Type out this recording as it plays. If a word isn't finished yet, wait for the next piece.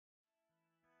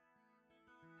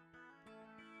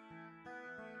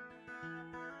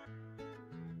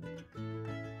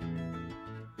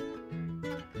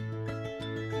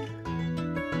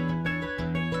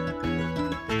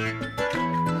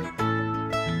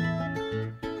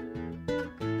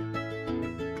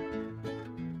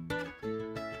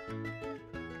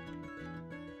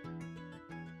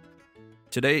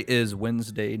Today is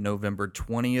Wednesday, November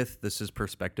 20th. This is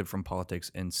Perspective from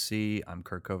Politics NC. I'm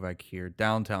Kirk Kovac here,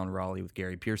 downtown Raleigh with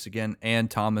Gary Pierce again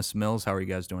and Thomas Mills. How are you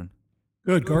guys doing?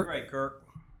 Good, Doing Kirk. great, Kirk.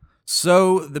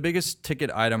 So, the biggest ticket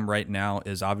item right now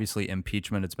is obviously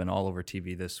impeachment. It's been all over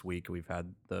TV this week. We've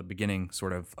had the beginning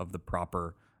sort of the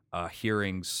proper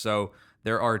hearings. So,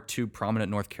 there are two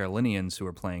prominent North Carolinians who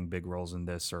are playing big roles in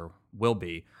this or will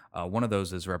be. One of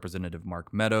those is Representative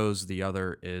Mark Meadows. The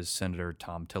other is Senator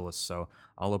Thom Tillis. So,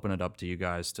 I'll open it up to you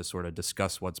guys to sort of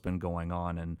discuss what's been going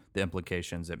on and the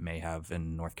implications it may have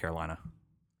in North Carolina.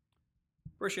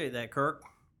 Appreciate that, Kirk.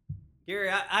 Gary,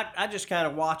 I just kind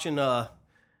of watching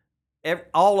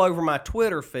all over my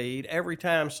Twitter feed. Every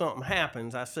time something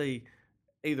happens, I see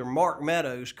either Mark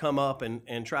Meadows come up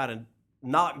and try to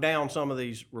knock down some of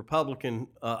these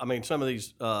some of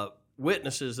these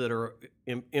witnesses that are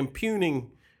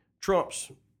impugning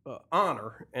Trump's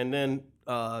honor, and then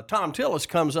Thom Tillis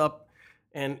comes up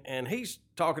and he's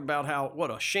talking about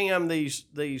what a sham these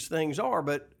things are.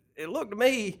 But it looked to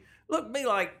me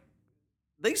like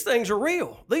these things are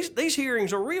real. These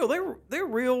hearings are real. They're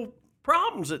real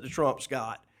problems that the Trump's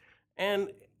got, and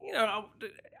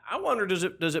I wonder, does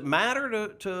it matter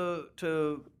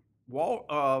to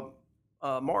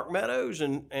Mark Meadows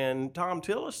and Thom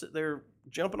Tillis that they're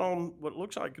jumping on what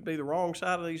looks like could be the wrong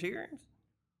side of these hearings?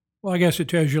 Well, I guess it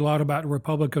tells you a lot about the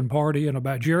Republican Party and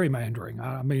about gerrymandering.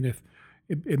 I mean, if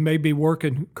it may be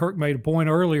working, Kirk made a point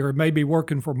earlier, it may be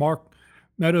working for Mark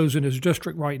Meadows in his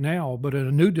district right now, but in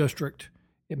a new district,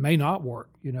 it may not work.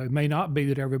 It may not be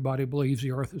that everybody believes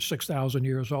the earth is 6,000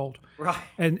 years old. Right.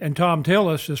 And Thom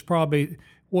Tillis is probably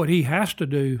what he has to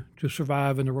do to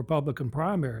survive in the Republican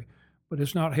primary, but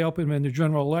it's not helping him in the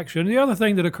general election. And the other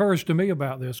thing that occurs to me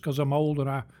about this, because I'm old and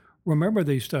I remember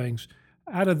these things,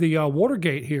 out of the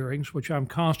Watergate hearings, which I'm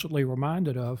constantly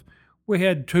reminded of, we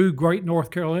had two great North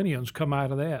Carolinians come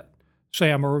out of that,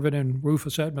 Sam Ervin and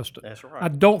Rufus Edmiston. That's right. I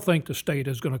don't think the state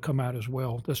is going to come out as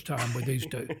well this time with these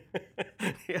two.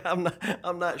 Yeah,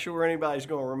 I'm not sure anybody's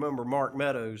going to remember Mark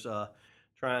Meadows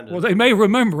trying to. Well, they may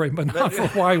remember him, but not for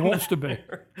why he wants to be.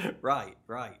 Right.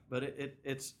 But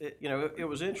it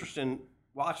was interesting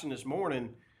watching this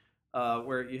morning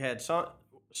where you had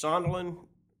Sondland.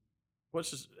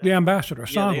 What's his? The ambassador,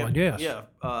 Sondland, yes.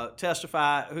 Yeah,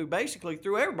 testify, who basically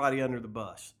threw everybody under the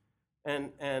bus,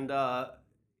 and I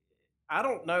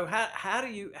don't know how do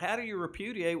you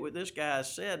repudiate what this guy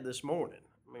said this morning?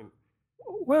 I mean,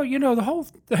 well, the whole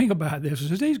thing about this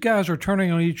is these guys are turning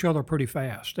on each other pretty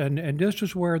fast, and this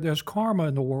is where there's karma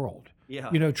in the world.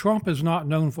 yeah, Trump is not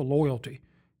known for loyalty.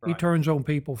 He Right. turns on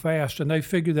people fast, and they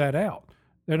figure that out.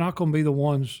 They're not going to be the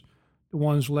ones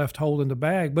left holding the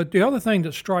bag. But the other thing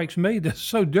that strikes me that's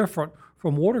so different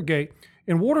from Watergate,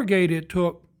 in Watergate it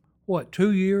took,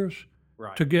 2 years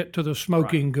right, to get to the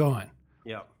smoking gun.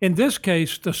 yeah, In this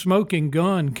case, the smoking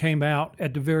gun came out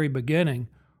at the very beginning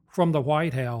from the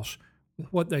White House with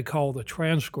what they call the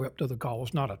transcript of the call.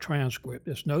 It's not a transcript,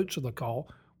 it's notes of the call,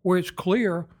 where it's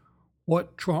clear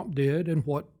what Trump did and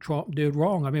what Trump did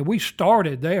wrong. I mean, we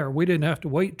started there. We didn't have to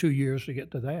wait 2 years to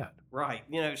get to that. right.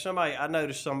 I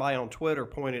noticed somebody on Twitter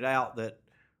pointed out that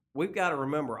we've got to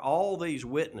remember all these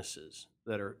witnesses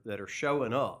that are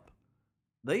showing up.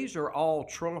 These are all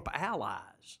Trump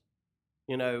allies.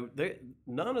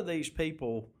 None of these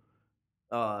people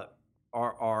are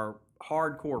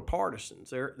hardcore partisans.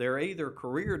 They're either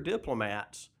career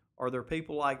diplomats or they're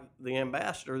people like the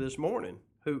ambassador this morning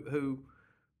who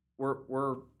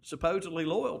were supposedly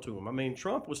loyal to him. I mean,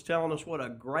 Trump was telling us what a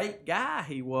great guy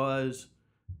he was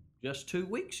just 2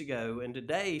 weeks ago, and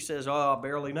today he says, "Oh, I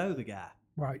barely know the guy."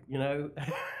 Right.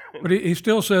 But he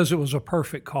still says it was a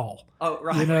perfect call. Oh,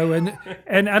 right.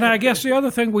 And I guess the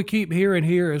other thing we keep hearing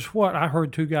here is what I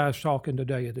heard two guys talking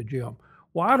today at the gym.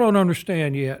 Well, I don't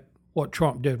understand yet what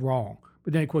Trump did wrong.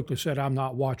 But then he quickly said, I'm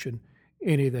not watching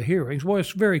any of the hearings. Well,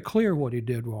 it's very clear what he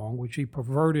did wrong, which he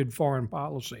perverted foreign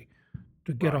policy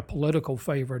to get a political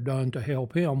favor done to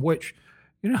help him, which,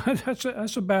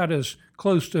 that's about as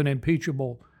close to an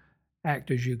impeachable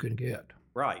act as you can get.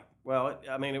 Right. Well,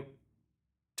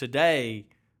 today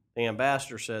the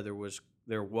ambassador said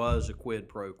there was a quid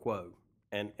pro quo,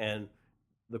 and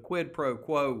the quid pro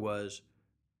quo was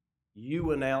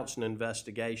you announce an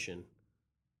investigation,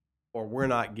 or we're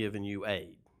not giving you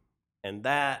aid, and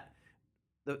that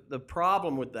the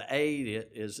problem with the aid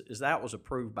is that was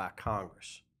approved by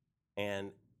Congress,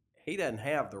 and he doesn't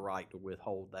have the right to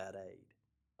withhold that aid,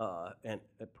 and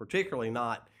particularly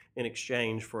not in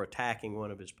exchange for attacking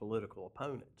one of his political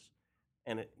opponents.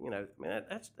 And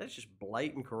that's just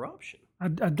blatant corruption. I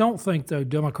don't think, though,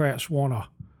 Democrats want to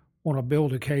want to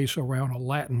build a case around a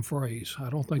Latin phrase. I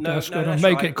don't think No, that's no, going to that's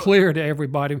make right. it clear to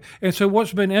everybody. And so,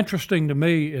 what's been interesting to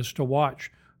me is to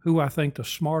watch who I think the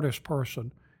smartest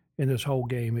person in this whole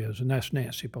game is, and that's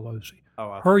Nancy Pelosi.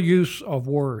 Oh, Her use of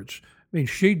words. I mean,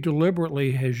 she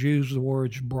deliberately has used the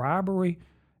words bribery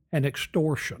and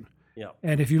extortion. yeah.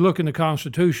 And if you look in the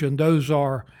Constitution, those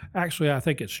are actually, I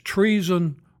think it's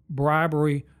treason,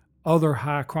 bribery, other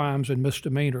high crimes and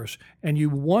misdemeanors. And you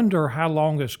wonder how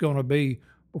long it's going to be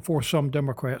before some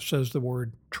Democrat says the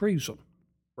word treason.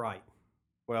 Right.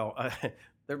 Well, there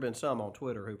have been some on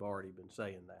Twitter who've already been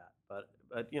saying that,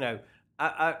 but you know,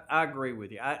 I agree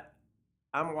with you.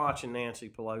 I'm watching Nancy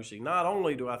Pelosi. Not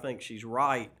only do I think she's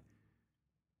right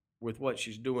with what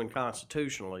she's doing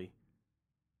constitutionally,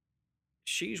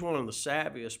 she's one of the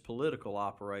savviest political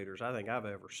operators I think I've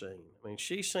ever seen. I mean,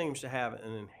 she seems to have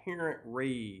an inherent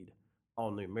read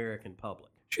on the American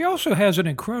public. She also has an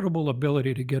incredible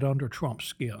ability to get under Trump's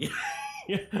skin.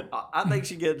 Yeah, I think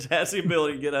she has the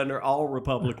ability to get under all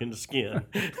Republicans' skin.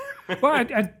 Well,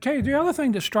 I tell you, the other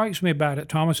thing that strikes me about it,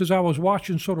 Thomas, is I was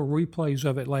watching sort of replays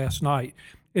of it last night.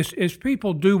 Is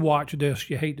people do watch this,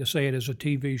 you hate to say it, as a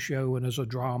TV show and as a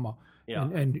drama Yeah.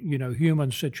 and you know,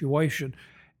 human situation.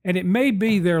 And it may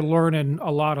be they're learning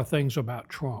a lot of things about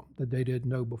Trump that they didn't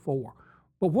know before.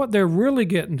 But what they're really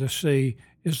getting to see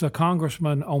is the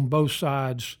congressmen on both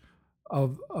sides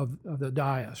of the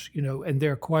dais, you know, and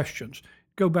their questions.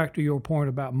 Go back to your point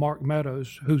about Mark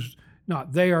Meadows, who's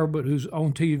not there, but who's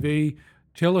on TV.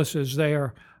 Tillis is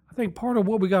there. I think part of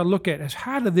what we got to look at is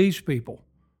how do these people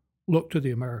look to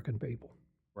the American people?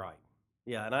 Right.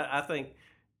 Yeah, and I think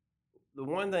the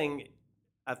one thing,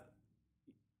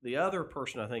 the other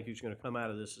person I think who's going to come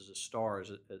out of this as a star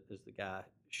is the guy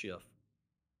Schiff,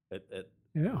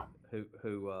 Yeah.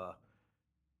 who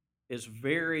is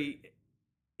very,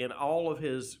 in all of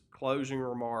his closing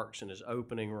remarks and his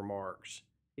opening remarks,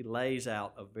 he lays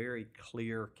out a very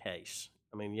clear case.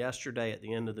 I mean, yesterday at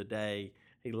the end of the day,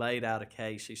 he laid out a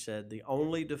case. He said the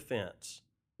only defense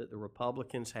that the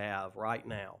Republicans have right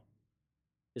now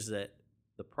is that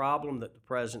the problem that the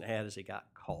president had is he got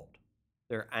caught.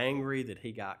 They're angry that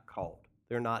he got caught.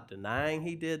 They're not denying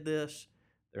he did this.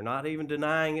 They're not even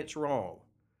denying it's wrong.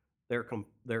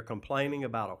 They're complaining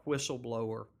about a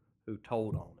whistleblower who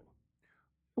told on him.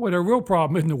 Well, the real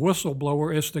problem isn't the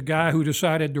whistleblower. It's the guy who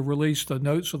decided to release the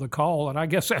notes of the call, and I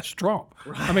guess that's Trump.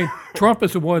 Right. I mean, Trump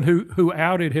is the one who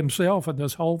outed himself in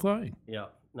this whole thing. Yeah,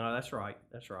 no, that's right.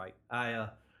 That's right. I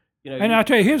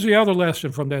tell you, here's the other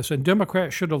lesson from this, and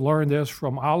Democrats should have learned this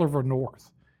from Oliver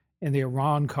North in the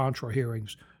Iran-Contra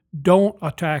hearings. Don't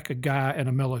attack a guy in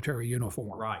a military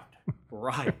uniform. Right,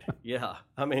 right. Yeah,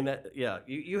 I mean,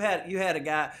 you had a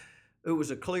guy who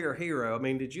was a clear hero. I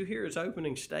mean, did you hear his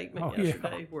opening statement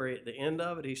yesterday? Where at the end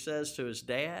of it, he says to his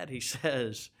dad, he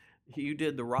says, "You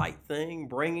did the right thing,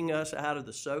 bringing us out of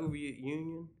the Soviet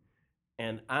Union,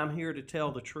 and I'm here to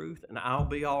tell the truth, and I'll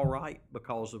be all right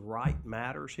because the right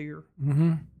matters here."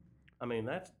 Mm-hmm. I mean,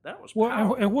 that was Well,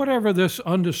 powerful. and whatever this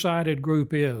undecided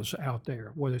group is out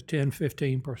there, whether it's 10,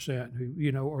 15% who,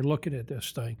 you know, are looking at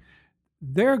this thing,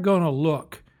 they're going to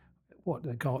look at what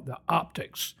they call it, the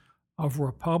optics of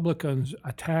Republicans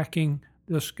attacking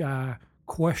this guy,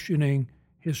 questioning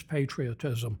his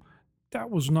patriotism.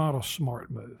 That was not a smart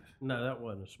move. No, that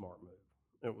wasn't a smart move.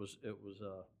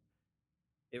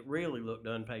 It really looked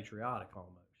unpatriotic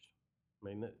almost. I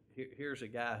mean, here's a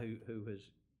guy who has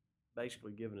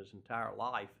basically given his entire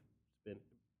life, been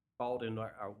fought in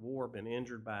our war, been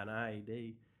injured by an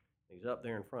IED. He's up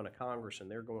there in front of Congress, and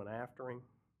they're going after him.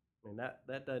 I mean,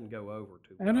 that doesn't go over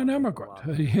too well. And an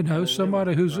immigrant, you know,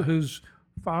 somebody whose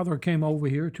father came over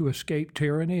here to escape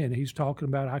tyranny, and he's talking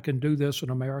about, I can do this in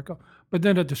America. But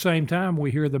then at the same time, we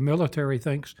hear the military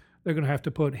thinks they're going to have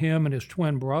to put him and his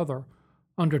twin brother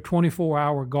under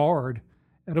 24-hour guard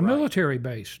at a military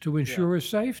base to ensure his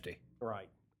safety. Right,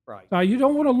 right. Now, you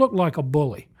don't want to look like a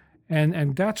bully.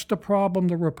 And that's the problem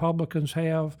the Republicans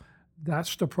have.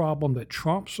 That's the problem that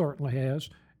Trump certainly has.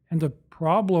 And the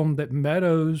problem that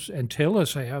Meadows and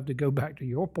Tillis have, to go back to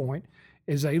your point,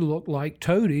 is they look like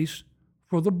toadies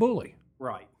for the bully.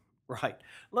 Right, right.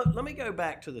 Let me go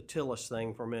back to the Tillis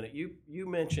thing for a minute. You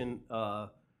mentioned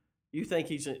you think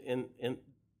he's in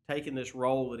taking this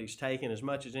role that he's taken as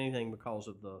much as anything because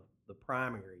of the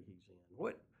primary he's in.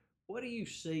 What do you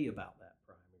see about that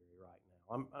primary right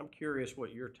now? I'm curious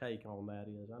what your take on that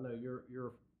is. I know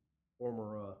your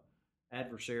former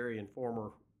adversary and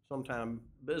former sometime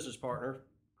business partner,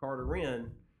 Carter Wrenn,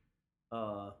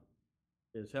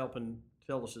 is helping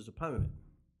Tillis's opponent.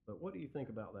 But what do you think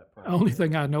about that primary? The only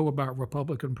thing I know about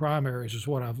Republican primaries is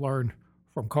what I've learned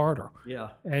from Carter. Yeah.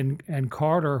 And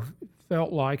Carter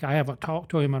felt like, I haven't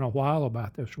talked to him in a while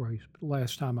about this race, but the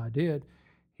last time I did,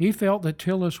 he felt that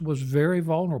Tillis was very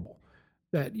vulnerable.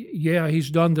 That, yeah, he's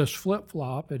done this flip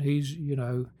flop and he's,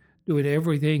 doing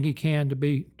everything he can to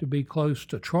be close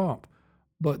to Trump,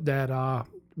 but that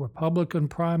Republican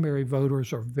primary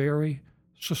voters are very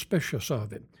suspicious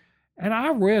of him. And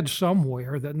I read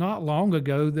somewhere that not long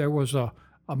ago there was a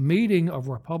meeting of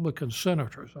Republican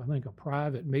senators, I think a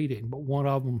private meeting, but one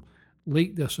of them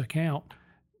leaked this account,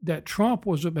 that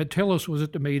Tillis was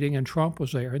at the meeting and Trump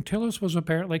was there. And Tillis was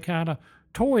apparently kind of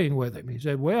toying with him. He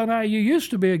said, well, now you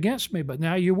used to be against me, but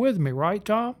now you're with me, right,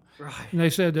 Tom? Right. And they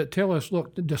said that Tillis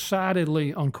looked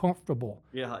decidedly uncomfortable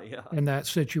Yeah. in that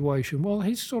situation. Well,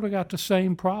 he's sort of got the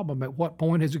same problem. At what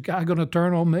point is a guy going to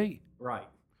turn on me? Right.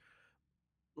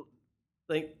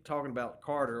 Talking about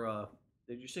Carter,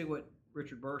 did you see what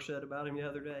Richard Burr said about him the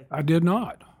other day? I did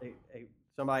not.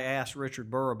 Somebody asked Richard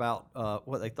Burr about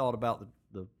what they thought about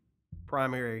the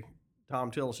primary,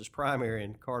 Tom Tillis's primary,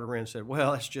 and Carter Wrenn said,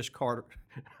 well, that's just Carter.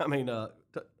 I mean,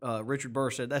 Richard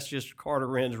Burr said, that's just Carter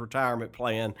Wrenn's retirement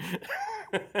plan.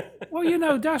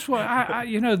 Well, that's what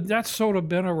that's sort of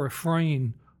been a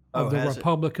refrain of the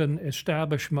Republican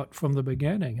establishment from the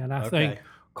beginning. And I think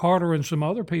Carter and some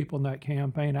other people in that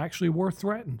campaign actually were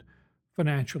threatened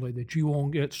financially that you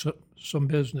won't get some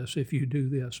business if you do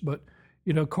this. But,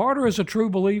 Carter is a true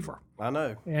believer. I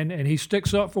know. And he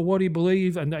sticks up for what he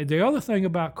believes. And the other thing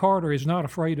about Carter, he's not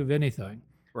afraid of anything.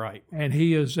 Right. And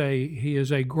he is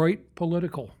a great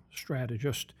political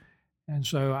strategist. And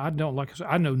so I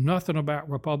know nothing about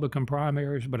Republican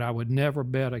primaries, but I would never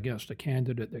bet against a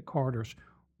candidate that Carter's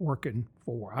working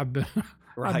for. I've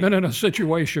been in a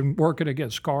situation working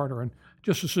against Carter, and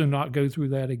just as soon not go through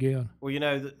that again. Well,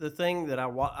 the thing that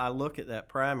I look at that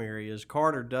primary is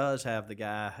Carter does have the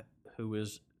guy who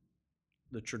is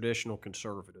the traditional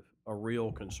conservative, a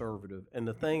real conservative. And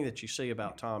the thing that you see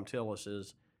about Tom Tillis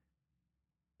is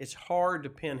it's hard to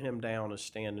pin him down as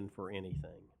standing for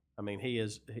anything. I mean,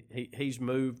 he's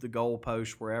moved the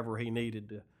goalpost wherever he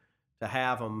needed to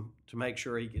have him to make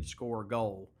sure he could score a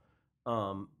goal.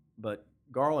 But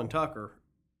Garland Tucker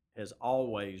has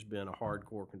always been a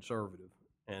hardcore conservative,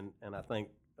 and I think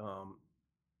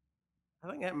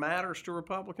that matters to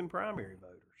Republican primary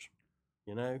voters.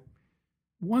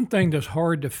 One thing that's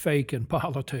hard to fake in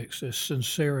politics is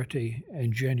sincerity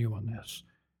and genuineness.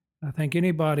 I think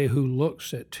anybody who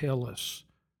looks at Tillis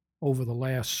over the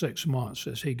last 6 months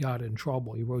as he got in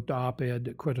trouble, he wrote the op-ed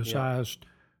that criticized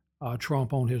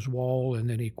Trump on his wall, and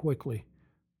then he quickly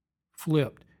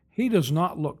flipped. He does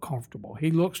not look comfortable. He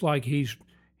looks like he's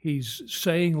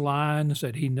saying lines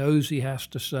that he knows he has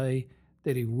to say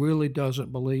that he really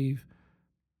doesn't believe,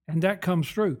 and that comes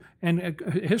through. And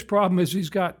his problem is he's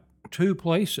got two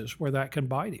places where that can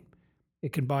bite him.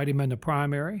 It can bite him in the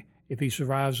primary. If he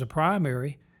survives the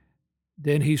primary,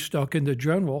 then he's stuck in the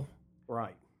general.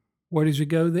 Right. Where does he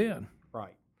go then?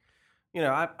 Right.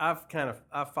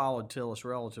 I've followed Tillis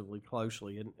relatively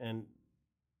closely, and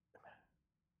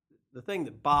the thing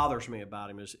that bothers me about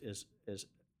him is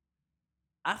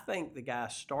I think the guy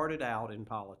started out in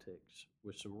politics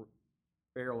with some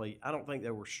I don't think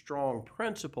there were strong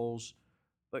principles,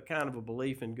 but kind of a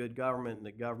belief in good government and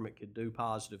that government could do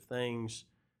positive things.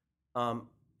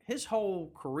 His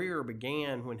whole career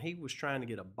began when he was trying to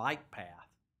get a bike path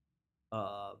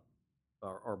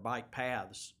or bike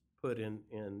paths put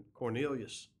in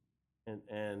Cornelius,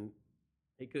 and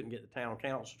he couldn't get the town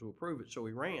council to approve it, so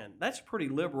he ran. That's a pretty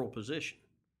liberal position.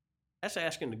 That's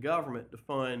asking the government to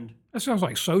fund. That sounds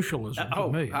like socialism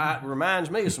to me. It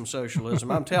reminds me of some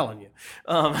socialism, I'm telling you.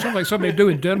 Sounds like something they do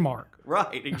in Denmark.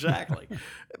 Right, exactly.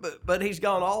 but he's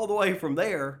gone all the way from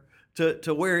there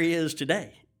to where he is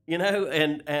today,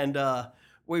 and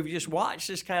we've just watched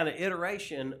this kind of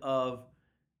iteration of.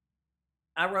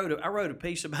 I wrote a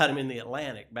piece about him in the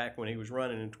Atlantic back when he was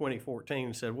running in 2014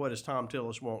 and said, what does Tom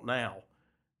Tillis want now?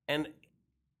 And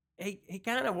he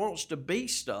kind of wants to be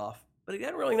stuff, but he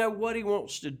doesn't really know what he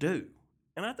wants to do.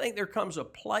 And I think there comes a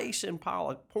point in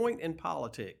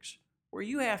politics where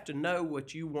you have to know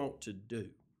what you want to do.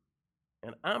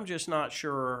 And I'm just not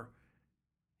sure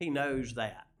he knows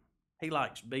that. He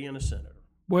likes being a senator.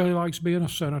 Well, he likes being a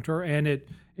senator, and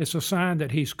it's a sign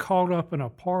that he's caught up in a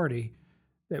party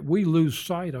that we lose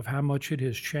sight of how much it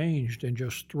has changed in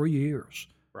just 3 years.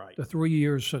 Right. The 3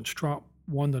 years since Trump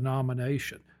won the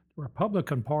nomination. The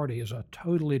Republican Party is a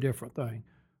totally different thing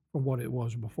from what it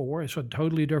was before. It's a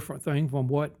totally different thing from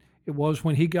what it was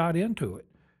when he got into it.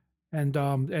 And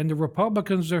the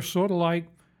Republicans, they're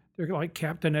they're like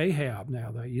Captain Ahab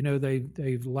now.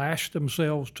 They've lashed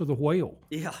themselves to the whale,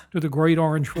 Yeah. to the great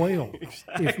orange whale,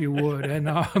 if you would, and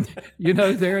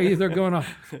they're either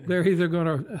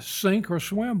gonna sink or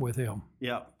swim with him.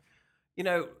 Yeah. You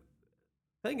know,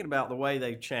 thinking about the way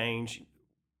they've changed,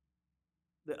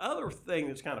 the other thing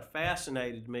that's kind of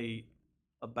fascinated me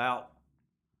about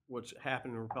what's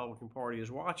happened in the Republican Party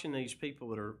is watching these people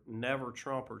that are never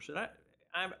Trumpers. And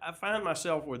I find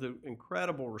myself with an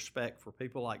incredible respect for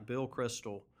people like Bill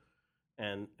Kristol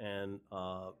and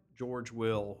George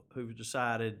Will, who've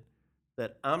decided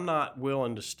that I'm not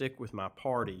willing to stick with my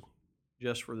party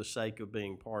just for the sake of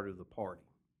being part of the party.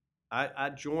 I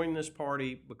joined this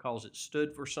party because it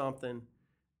stood for something,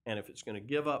 and if it's going to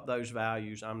give up those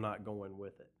values, I'm not going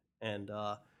with it. And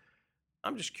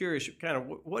I'm just curious, kind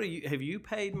of, what have you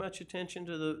paid much attention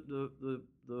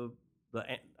to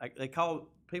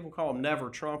people call them never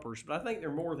Trumpers, but I think they're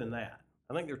more than that.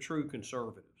 I think they're true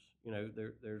conservatives. You know,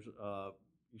 there's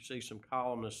you see some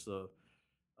columnists,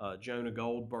 Jonah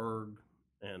Goldberg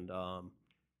and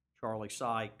Charlie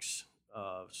Sykes,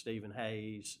 Stephen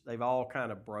Hayes. They've all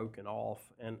kind of broken off,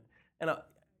 and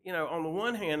you know, on the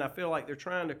one hand, I feel like they're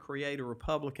trying to create a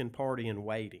Republican Party in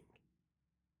waiting.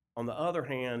 On the other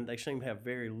hand, they seem to have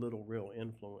very little real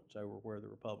influence over where the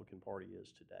Republican Party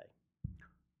is today.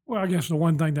 Well, I guess the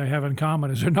one thing they have in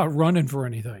common is they're not running for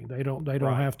anything. They don't Right.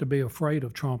 have to be afraid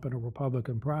of Trump in a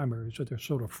Republican primary, so they're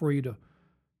sort of free to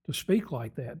speak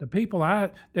like that. The people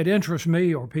that interest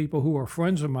me are people who are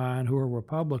friends of mine who are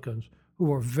Republicans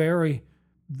who are very,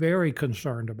 very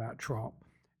concerned about Trump.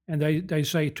 And they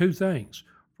say two things.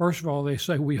 First of all, they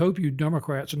say, we hope you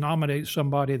Democrats nominate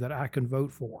somebody that I can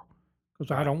vote for,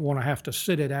 because I don't want to have to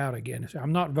sit it out again. Say,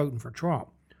 I'm not voting for Trump,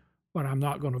 but I'm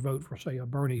not going to vote for, say, a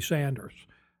Bernie Sanders.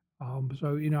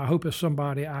 So, I hope it's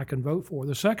somebody I can vote for.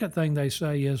 The second thing they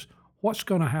say is, what's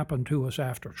going to happen to us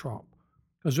after Trump?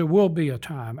 Because there will be a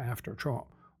time after Trump.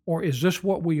 Or is this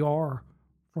what we are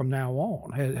from now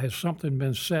on? Has something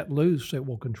been set loose that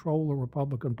will control the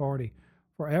Republican Party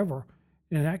forever?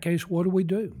 In that case, what do we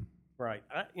do? Right.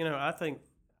 I think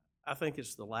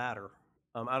it's the latter.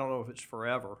 I don't know if it's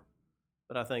forever,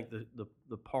 but I think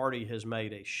the party has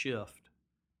made a shift,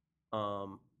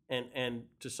 and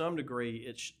to some degree,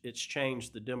 it's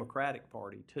changed the Democratic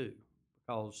Party too,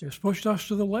 because It's pushed us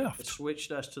to the it left.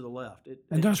 switched us to the left.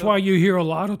 And that's why you hear a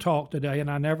lot of talk today, and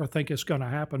I never think it's going to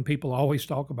happen. People always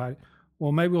talk about it.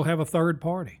 Well, maybe we'll have a third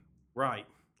party. Right.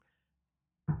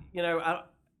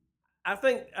 I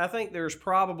think there's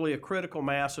probably a critical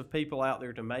mass of people out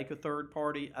there to make a third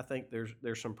party. I think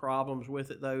there's some problems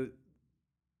with it though.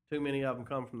 Too many of them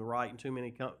come from the right, and too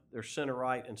many they're center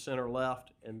right and center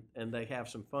left, and they have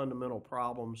some fundamental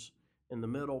problems in the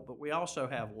middle. But we also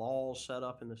have laws set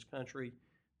up in this country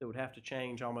that would have to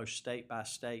change almost state by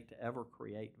state to ever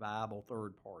create viable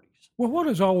third parties. Well, what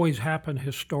has always happened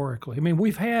historically? I mean,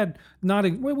 we've had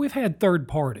third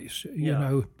parties.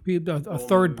 A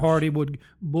third Moose. party would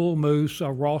Bull Moose,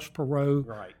 Ross Perot,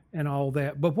 Right. and all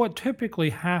that. But what typically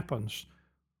happens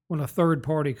when a third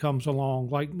party comes along,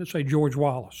 like let's say George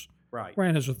Wallace Right.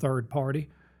 ran as a third party,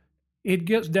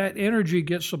 that energy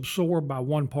gets absorbed by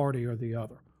one party or the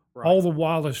other. Right. All the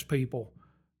Wallace people,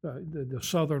 the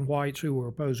Southern whites who were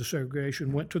opposed to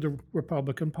segregation, went to the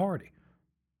Republican Party.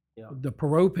 Yeah. The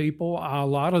Perot people, a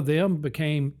lot of them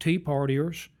became Tea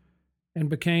Partiers and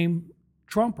became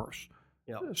Trumpers.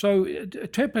 Yeah. So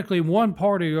typically one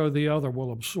party or the other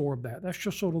will absorb that. That's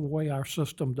just sort of the way our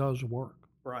system does work.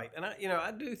 Right, and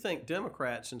I do think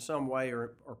Democrats in some way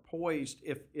are poised.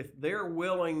 If they're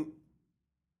willing,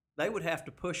 they would have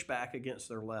to push back against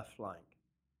their left flank.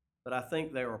 But I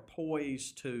think they are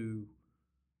poised to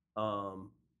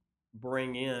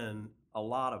bring in a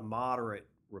lot of moderate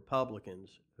Republicans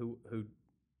who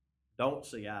don't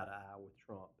see eye to eye with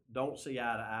Trump, don't see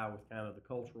eye to eye with kind of the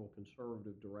cultural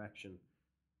conservative direction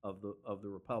of the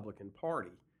Republican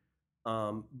Party.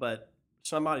 But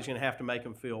somebody's going to have to make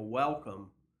them feel welcome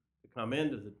to come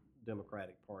into the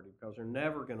Democratic Party, because they're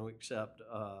never going to accept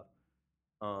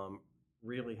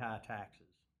really high taxes.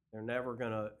 They're never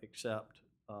going to accept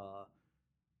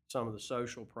some of the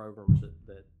social programs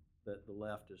that the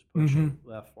left is pushing,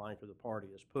 left flank of the party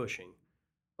is pushing.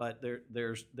 But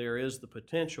there is the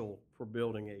potential for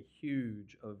building a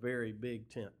very big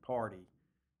tent party.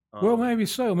 Well, maybe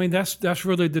so. I mean, that's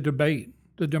really the debate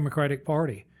the Democratic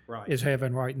Party Right. is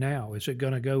having right now. Is it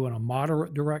going to go in a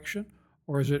moderate direction,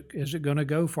 or is it going to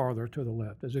go farther to the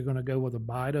left? Is it going to go with a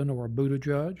Biden or a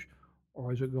Buttigieg,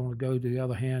 or is it going to go, to the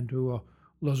other hand, to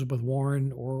Elizabeth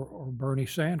Warren or Bernie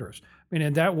Sanders? I mean,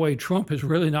 in that way, Trump has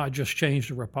really not just changed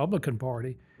the Republican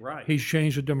Party. Right. He's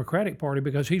changed the Democratic Party,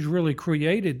 because he's really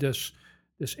created this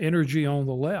this energy on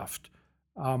the left.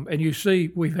 And you see,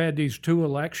 we've had these two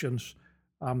elections,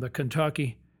 the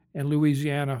Kentucky and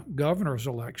Louisiana governor's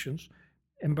elections,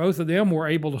 and both of them were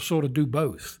able to sort of do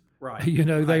both. Right.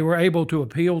 They were able to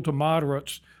appeal to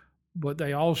moderates, but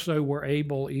they also were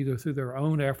able, either through their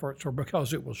own efforts or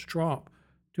because it was Trump,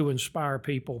 to inspire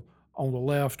people on the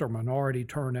left or minority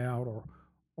turnout or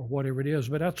whatever it is.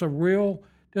 But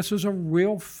this is a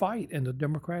real fight in the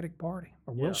Democratic Party,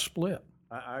 a real split.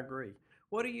 I agree.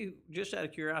 What do you, just out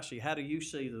of curiosity, how do you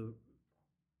see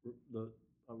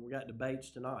we got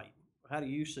debates tonight. How do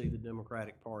you see the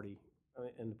Democratic Party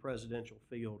in the presidential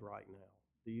field right now?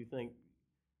 Do you think,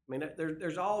 I mean,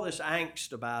 there's all this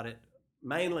angst about it,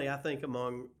 mainly I think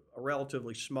among a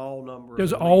relatively small number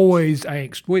There's of elites. always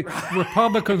angst.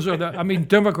 Republicans are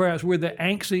Democrats, we're the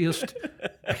angstiest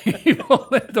people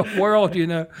in the world,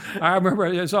 I remember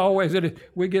it's always,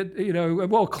 we get,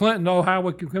 well, Clinton, how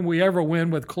can we ever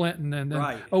win with Clinton? And then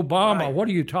Obama, what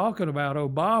are you talking about,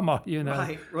 Obama,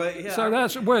 Right, yeah.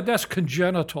 So that's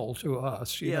congenital to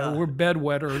us, we're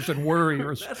bedwetters and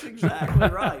worriers. That's exactly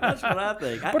right. That's what I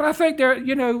think. But I think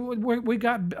we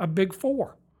got a big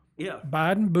four. Yeah.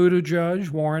 Biden,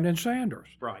 Buttigieg, Warren, and Sanders.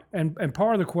 Right. And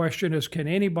part of the question is, can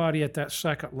anybody at that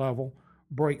second level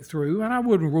break through? And I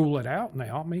wouldn't rule it out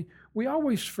now. I mean, we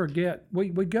always forget, we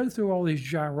go through all these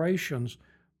gyrations,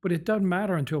 but it doesn't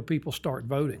matter until people start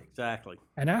voting. Exactly.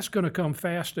 And that's going to come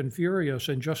fast and furious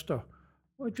in just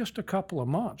a couple of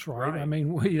months, right? I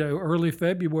mean, early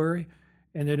February,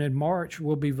 and then in March,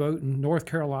 we'll be voting, North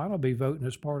Carolina will be voting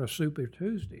as part of Super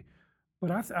Tuesday.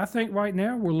 But I think right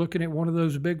now we're looking at one of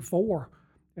those big four,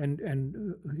 and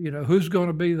who's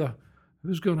going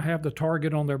to have the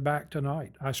target on their back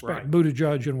tonight? I expect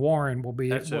Buttigieg and Warren will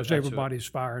be everybody's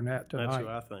firing at tonight. That's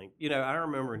what I think. I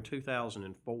remember in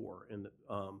 2004, and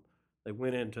they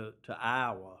went into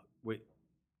Iowa.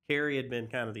 Kerry had been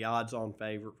kind of the odds-on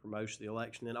favorite for most of the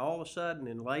election, and all of a sudden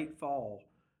in late fall,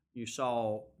 you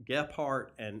saw Gephardt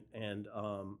and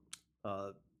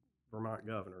Vermont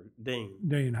Governor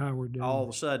Dean Howard Dean. All of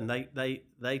a sudden,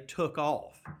 they took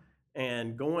off,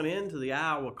 and going into the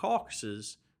Iowa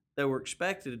caucuses, they were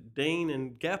expected Dean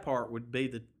and Gephardt would be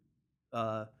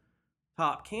the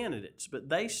top candidates, but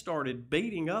they started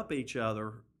beating up each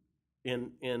other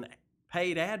in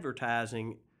paid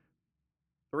advertising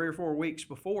 3 or 4 weeks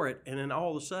before it, and then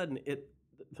all of a sudden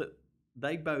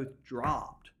they both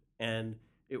dropped, and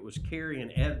it was Kerry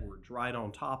and Edwards right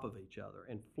on top of each other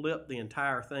and flipped the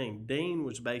entire thing. Dean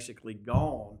was basically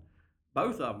gone.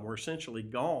 Both of them were essentially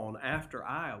gone after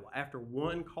Iowa, after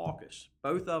one caucus.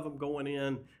 Both of them going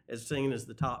in as seen as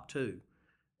the top two.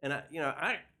 And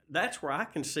that's where I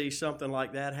can see something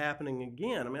like that happening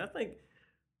again. I mean, I think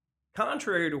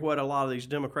contrary to what a lot of these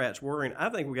Democrats worrying, I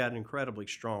think we got an incredibly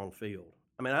strong field.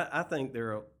 I mean, I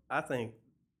think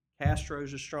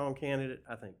Castro's a strong candidate.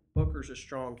 I think Booker's a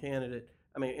strong candidate.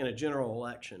 I mean, in a general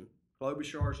election,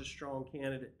 Klobuchar's a strong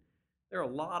candidate. There are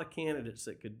a lot of candidates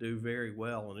that could do very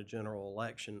well in a general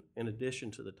election, in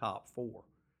addition to the top four.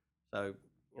 So,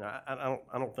 I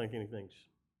don't think anything's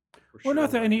for sure. Well,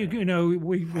 nothing. And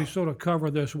we sort of cover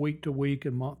this week to week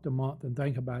and month to month and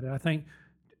think about it. I think,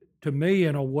 to me,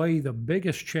 in a way, the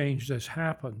biggest change that's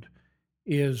happened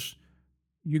is,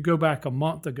 you go back a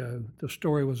month ago, the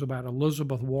story was about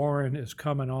Elizabeth Warren is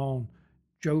coming on,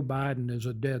 Joe Biden is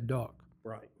a dead duck.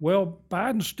 Right. Well,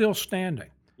 Biden's still standing.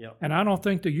 Yep. And I don't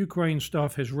think the Ukraine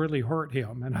stuff has really hurt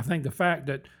him. And I think the fact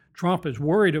that Trump was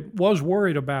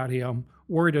worried about him,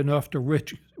 worried enough to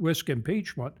risk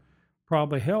impeachment,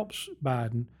 probably helps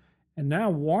Biden. And now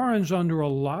Warren's under a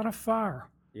lot of fire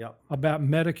about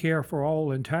Medicare for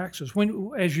all and taxes.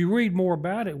 As you read more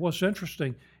about it, what's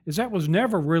interesting is that was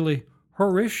never really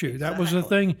her issue. Exactly. That was the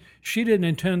thing she didn't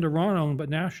intend to run on, but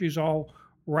now she's all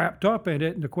wrapped up in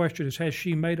it, and the question is, has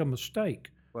she made a mistake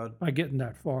by getting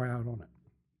that far out on it?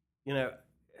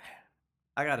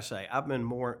 I got to say,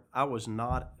 I was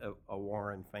not a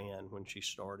Warren fan when she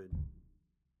started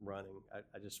running.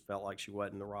 I just felt like she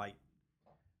wasn't the right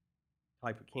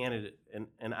type of candidate,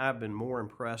 and I've been more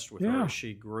impressed with her as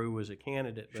she grew as a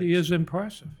candidate. She is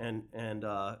impressive. And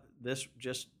this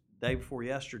just day before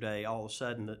yesterday, all of a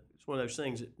sudden, it's one of those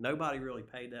things that nobody really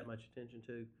paid that much attention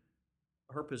to.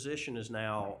 Her position is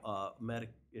now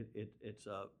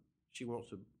she wants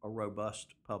a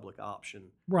robust public option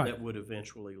that would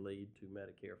eventually lead to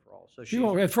Medicare for all.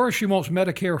 So at first she wants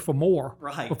Medicare for more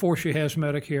before she has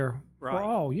Medicare for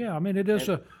all. Yeah, I mean, it is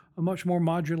a much more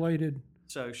modulated.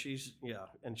 So she's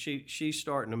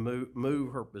starting to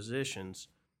move her positions.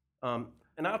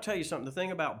 And I'll tell you something, the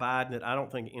thing about Biden that I don't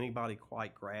think anybody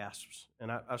quite grasps, and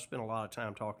I've spent a lot of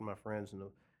time talking to my friends in the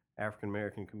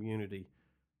African-American community,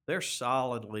 they're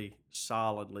solidly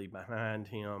behind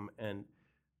him, and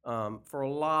for a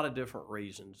lot of different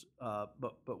reasons.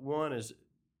 But one is,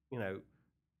 you know,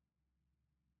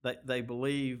 they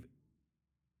believe,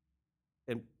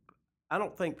 and I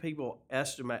don't think people I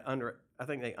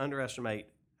think they underestimate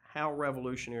how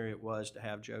revolutionary it was to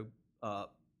have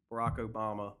Barack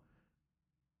Obama.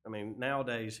 I mean,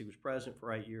 nowadays he was president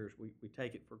for 8 years. We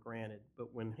take it for granted,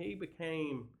 but when he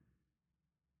became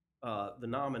the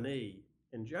nominee,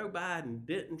 and Joe Biden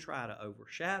didn't try to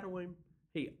overshadow him.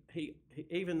 He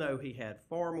even though he had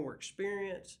far more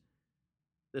experience,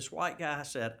 this white guy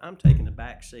said, "I'm taking the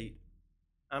back seat.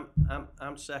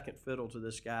 I'm second fiddle to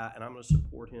this guy, and I'm going to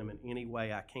support him in any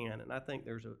way I can." And I think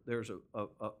there's a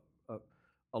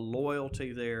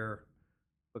loyalty there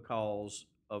because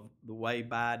of the way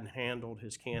Biden handled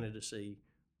his candidacy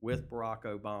with Barack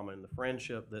Obama and the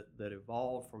friendship that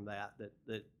evolved from that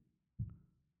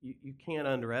you can't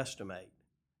underestimate.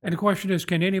 And the question is,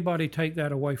 can anybody take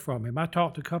that away from him? I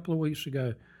talked a couple of weeks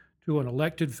ago to an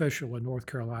elected official in North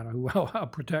Carolina, who I'll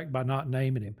protect by not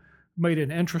naming him, made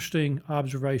an interesting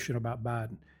observation about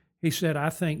Biden. He said, I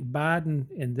think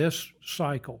Biden in this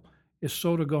cycle is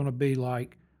sort of going to be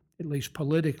like, at least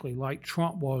politically, like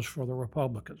Trump was for the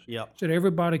Republicans. Yep. Said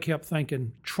everybody kept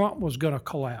thinking Trump was going to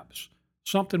collapse.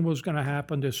 Something was going to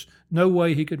happen. There's no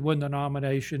way he could win the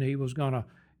nomination. He was going to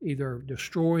either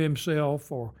destroy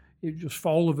himself or he'd just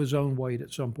fall of his own weight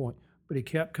at some point. But he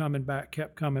kept coming back,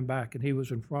 and he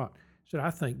was in front. He said, I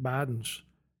think Biden's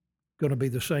going to be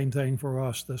the same thing for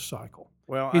us this cycle.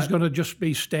 Well, he's going to just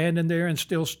be standing there and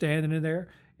still standing in there.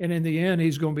 And in the end,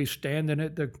 he's going to be standing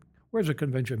at where's the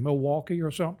convention, Milwaukee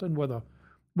or something, with a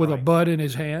bud in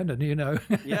his hand, and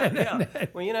Yeah.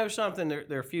 Well, you know something, there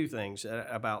are a few things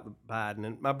about Biden,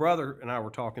 and my brother and I were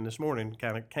talking this morning,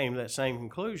 kind of came to that same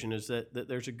conclusion, is that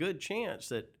there's a good chance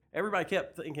that everybody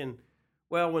kept thinking,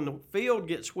 well, when the field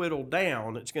gets whittled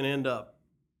down, it's going to end up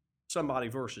somebody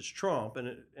versus Trump,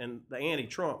 and the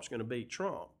anti-Trump's going to beat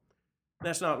Trump.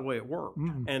 That's not the way it worked.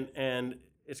 Mm-hmm. And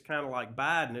it's kind of like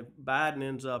Biden. If Biden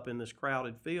ends up in this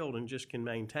crowded field and just can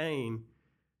maintain,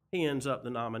 he ends up the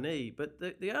nominee. But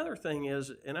the other thing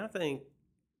is, and I think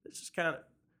this is kind of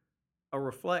a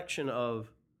reflection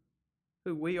of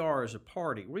who we are as a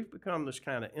party. We've become this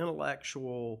kind of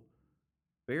intellectual,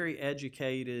 very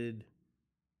educated,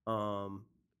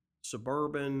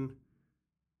 urban-suburban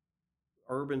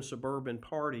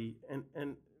party.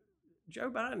 And Joe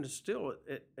Biden is still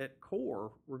at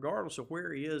core, regardless of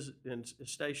where he is in his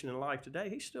station in life today,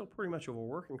 he's still pretty much of a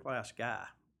working class guy.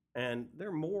 And there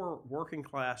are more working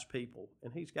class people,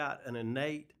 and he's got an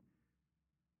innate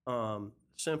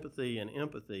sympathy and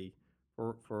empathy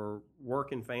for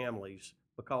working families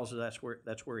because that's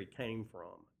where he came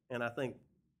from. And I think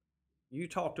you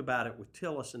talked about it with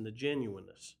Tillis and the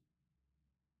genuineness.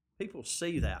 People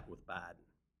see that with Biden,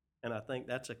 and I think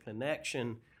that's a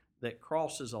connection that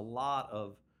crosses a lot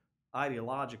of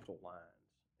ideological lines.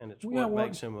 And it's what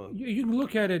makes him a... You can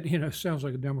look at it, sounds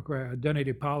like a Democrat,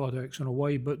 identity politics in a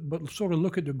way, but sort of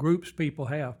look at the groups people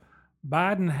have.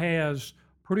 Biden has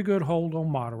pretty good hold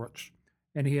on moderates,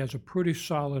 and he has a pretty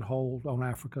solid hold on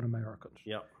African Americans.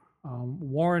 Yep.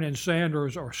 Warren and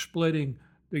Sanders are splitting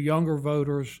the younger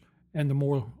voters and the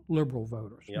more liberal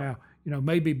voters. Yep. Now,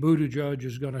 maybe Buttigieg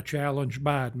is going to challenge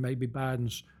Biden. Maybe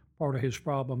Biden's part of his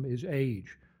problem is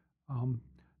age.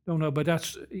 Don't know, but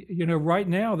that's, right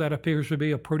now that appears to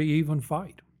be a pretty even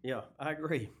fight. Yeah, I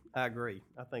agree. I think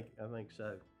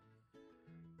so.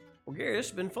 Well, Gary, this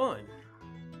has been fun.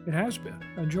 It has been.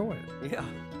 Enjoy it. Yeah.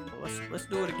 Well, let's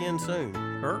do it again soon.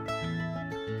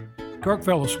 Kirk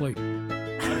fell asleep.